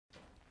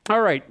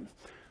All right.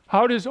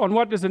 On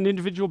what does an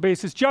individual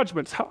base his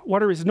judgments?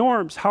 What are his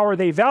norms? How are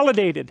they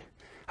validated?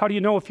 How do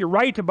you know if you're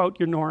right about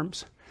your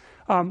norms?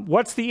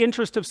 What's the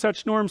interest of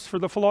such norms for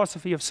the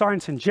philosophy of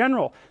science in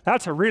general?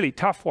 That's a really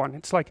tough one.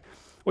 It's like,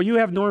 well, you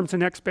have norms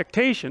and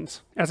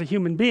expectations as a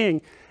human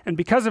being, and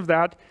because of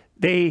that,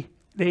 they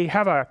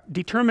have a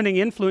determining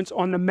influence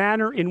on the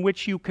manner in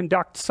which you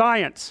conduct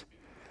science.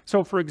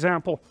 So, for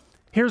example,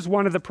 here's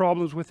one of the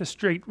problems with a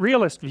straight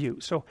realist view.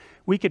 So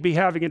we could be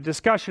having a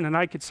discussion and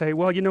I could say,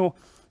 well, you know,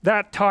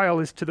 that tile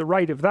is to the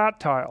right of that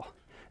tile.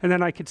 And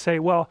then I could say,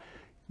 well,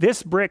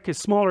 this brick is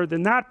smaller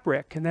than that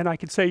brick. And then I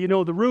could say, you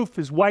know, the roof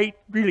is white,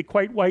 really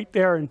quite white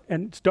there, and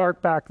it's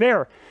dark back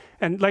there.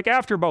 And like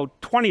after about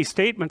 20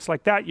 statements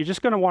like that, you're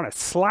just going to want to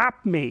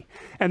slap me.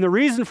 And the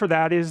reason for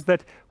that is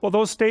that, well,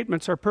 those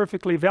statements are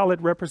perfectly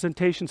valid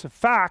representations of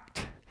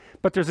fact,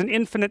 but there's an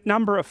infinite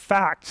number of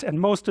facts, and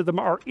most of them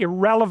are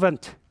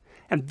irrelevant.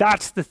 And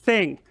that's the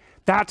thing.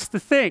 That's the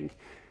thing.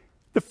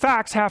 The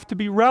facts have to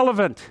be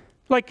relevant.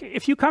 Like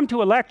if you come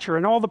to a lecture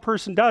and all the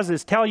person does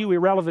is tell you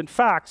irrelevant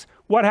facts,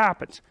 what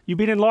happens? You've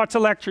been in lots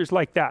of lectures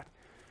like that.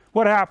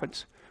 What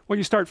happens? Well,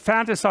 you start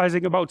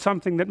fantasizing about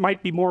something that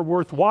might be more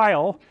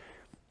worthwhile.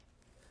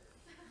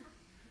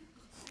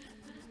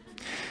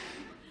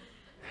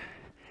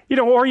 You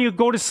know, or you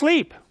go to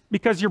sleep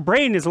because your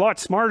brain is a lot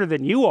smarter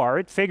than you are.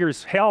 It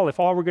figures, hell, if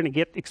all we're going to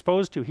get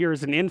exposed to here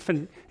is an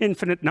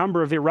infinite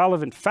number of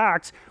irrelevant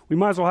facts, we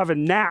might as well have a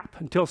nap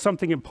until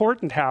something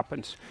important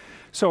happens.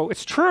 So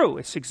it's true.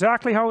 It's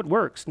exactly how it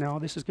works. Now,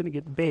 this is going to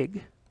get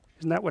big.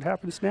 Isn't that what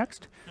happens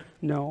next?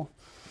 No.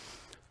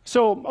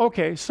 So,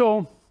 okay,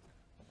 so,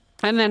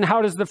 and then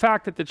how does the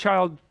fact that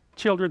the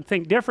children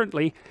think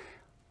differently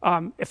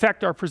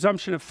affect our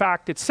presumption of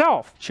fact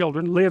itself?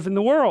 Children live in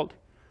the world.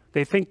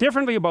 They think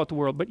differently about the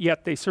world, but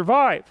yet they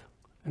survive.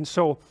 And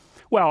so,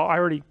 well, I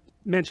already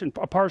mentioned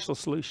a partial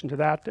solution to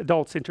that.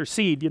 Adults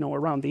intercede, you know,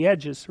 around the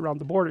edges, around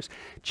the borders.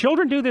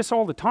 Children do this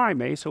all the time,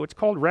 eh? So it's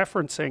called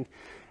referencing.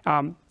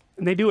 And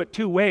they do it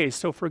two ways.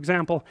 So, for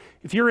example,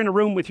 if you're in a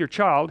room with your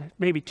child,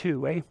 maybe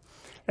two, eh?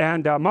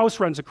 And a mouse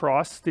runs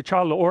across, the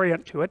child will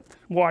orient to it,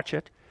 watch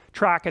it,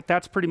 track it.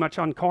 That's pretty much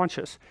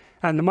unconscious.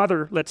 And the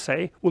mother, let's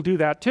say, will do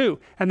that too.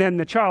 And then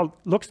the child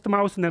looks at the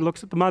mouse and then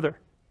looks at the mother.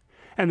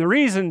 And the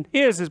reason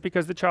is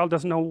because the child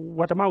doesn't know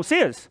what a mouse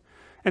is.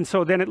 And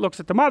so then it looks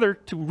at the mother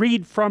to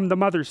read from the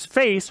mother's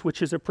face,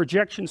 which is a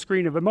projection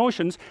screen of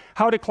emotions,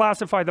 how to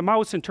classify the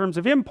mouse in terms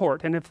of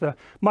import. And if the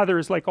mother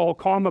is like all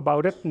calm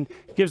about it and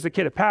gives the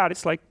kid a pat,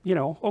 it's like, you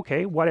know,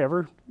 okay,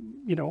 whatever,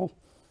 you know,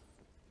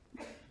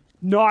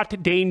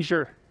 not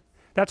danger.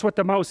 That's what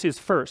the mouse is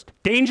first.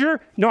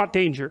 Danger, not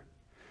danger.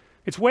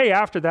 It's way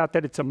after that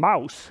that it's a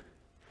mouse.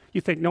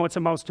 You think, no, it's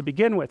a mouse to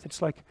begin with. It's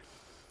like,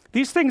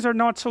 these things are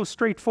not so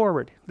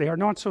straightforward. They are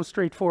not so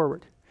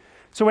straightforward.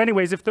 So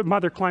anyways, if the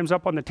mother climbs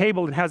up on the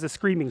table and has a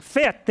screaming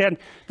fit, then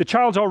the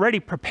child's already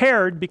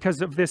prepared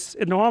because of this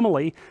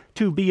anomaly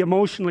to be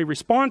emotionally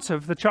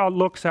responsive. The child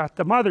looks at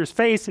the mother's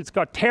face. It's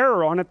got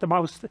terror on it.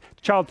 The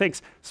child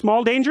thinks,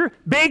 small danger,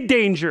 big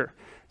danger.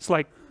 It's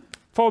like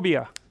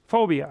phobia,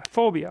 phobia,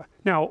 phobia.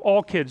 Now,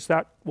 all kids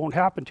that won't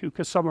happen to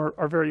because some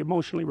are very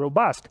emotionally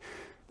robust.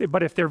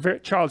 But if their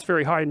child's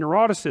very high in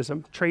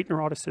neuroticism, trait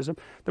neuroticism,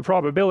 the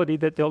probability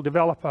that they'll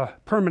develop a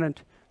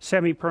permanent,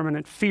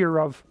 semi-permanent fear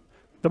of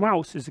the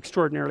mouse is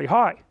extraordinarily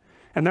high.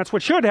 And that's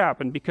what should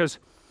happen because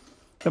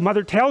the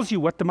mother tells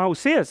you what the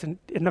mouse is. And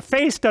the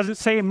face doesn't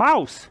say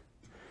mouse.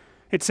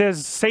 It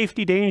says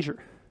safety, danger.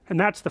 And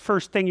that's the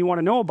first thing you want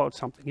to know about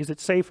something. Is it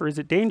safe or is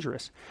it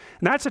dangerous?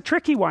 And that's a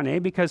tricky one, eh?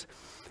 Because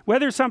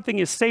whether something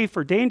is safe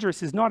or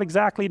dangerous is not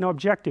exactly an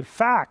objective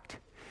fact.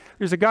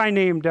 There's a guy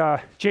named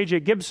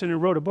J.J. Gibson who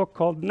wrote a book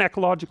called An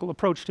Ecological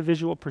Approach to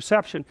Visual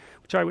Perception,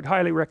 which I would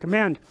highly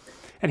recommend.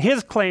 And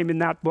his claim in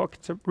that book,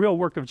 it's a real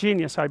work of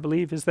genius, I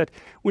believe, is that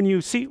when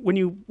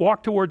you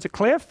walk towards a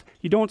cliff,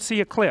 you don't see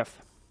a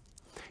cliff.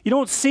 You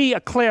don't see a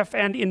cliff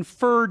and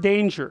infer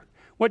danger.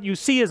 What you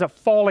see is a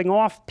falling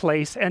off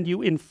place and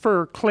you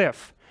infer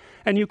cliff.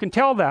 And you can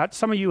tell that.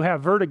 Some of you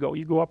have vertigo.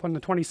 You go up on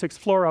the 26th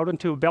floor out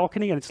onto a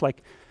balcony and it's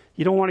like,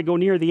 you don't want to go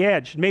near the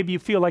edge. Maybe you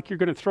feel like you're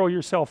going to throw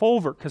yourself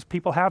over because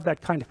people have that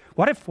kind of,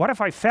 what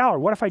if I fell or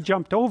what if I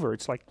jumped over?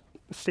 It's like,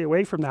 stay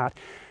away from that.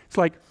 It's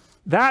like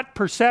that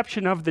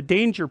perception of the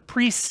danger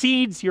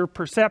precedes your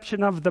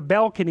perception of the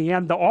balcony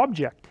and the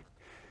object.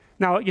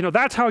 Now, you know,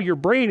 that's how your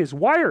brain is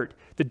wired.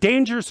 The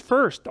danger's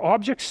first, the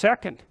object's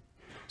second.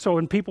 So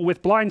in people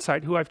with blind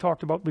sight, who I've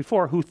talked about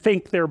before, who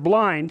think they're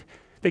blind,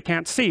 they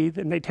can't see,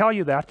 and they tell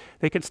you that,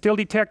 they can still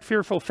detect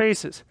fearful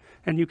faces.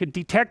 And you can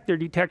detect their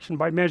detection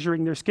by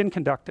measuring their skin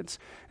conductance.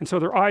 And so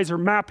their eyes are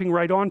mapping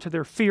right onto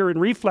their fear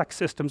and reflex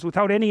systems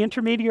without any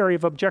intermediary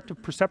of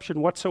objective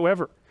perception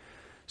whatsoever.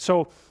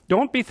 So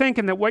don't be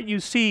thinking that what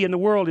you see in the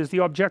world is the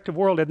objective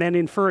world and then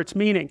infer its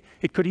meaning.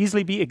 It could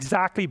easily be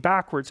exactly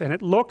backwards. And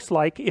it looks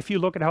like, if you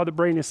look at how the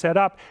brain is set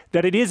up,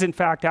 that it is in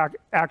fact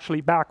actually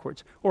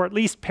backwards, or at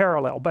least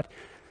parallel.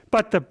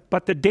 But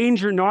the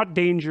danger, not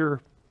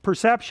danger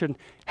perception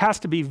has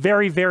to be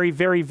very, very,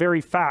 very,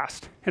 very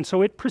fast. And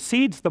so it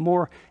precedes the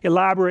more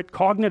elaborate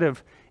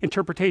cognitive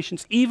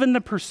interpretations, even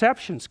the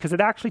perceptions, because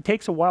it actually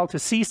takes a while to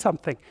see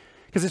something,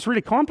 because it's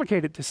really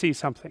complicated to see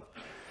something.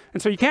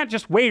 And so you can't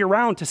just wait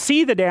around to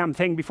see the damn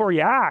thing before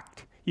you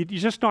act. You're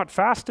just not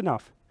fast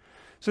enough.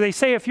 So they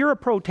say if you're a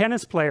pro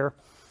tennis player,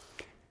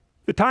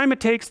 the time it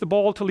takes the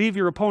ball to leave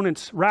your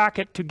opponent's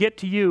racket to get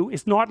to you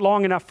is not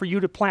long enough for you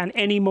to plan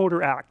any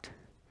motor act.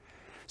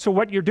 So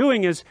what you're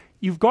doing is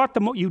you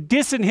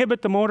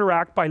disinhibit the motor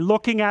act by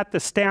looking at the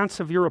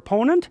stance of your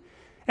opponent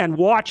and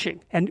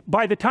watching. And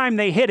by the time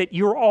they hit it,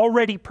 you're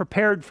already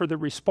prepared for the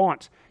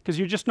response, because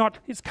you're just not,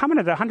 it's coming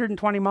at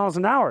 120 miles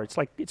an hour. It's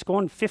like it's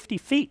going 50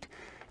 feet.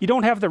 You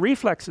don't have the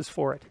reflexes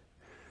for it.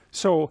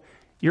 So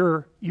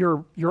your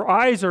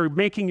eyes are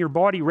making your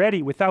body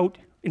ready without,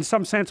 in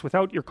some sense,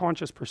 without your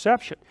conscious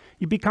perception.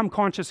 You become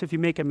conscious if you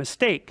make a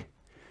mistake,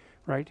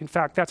 right? In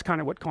fact, that's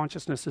kind of what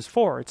consciousness is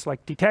for. It's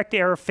like detect,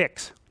 error,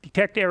 fix.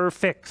 Detect, error,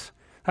 fix.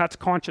 That's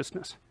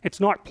consciousness. It's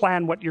not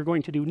plan what you're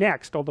going to do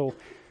next, although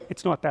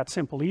it's not that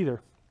simple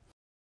either.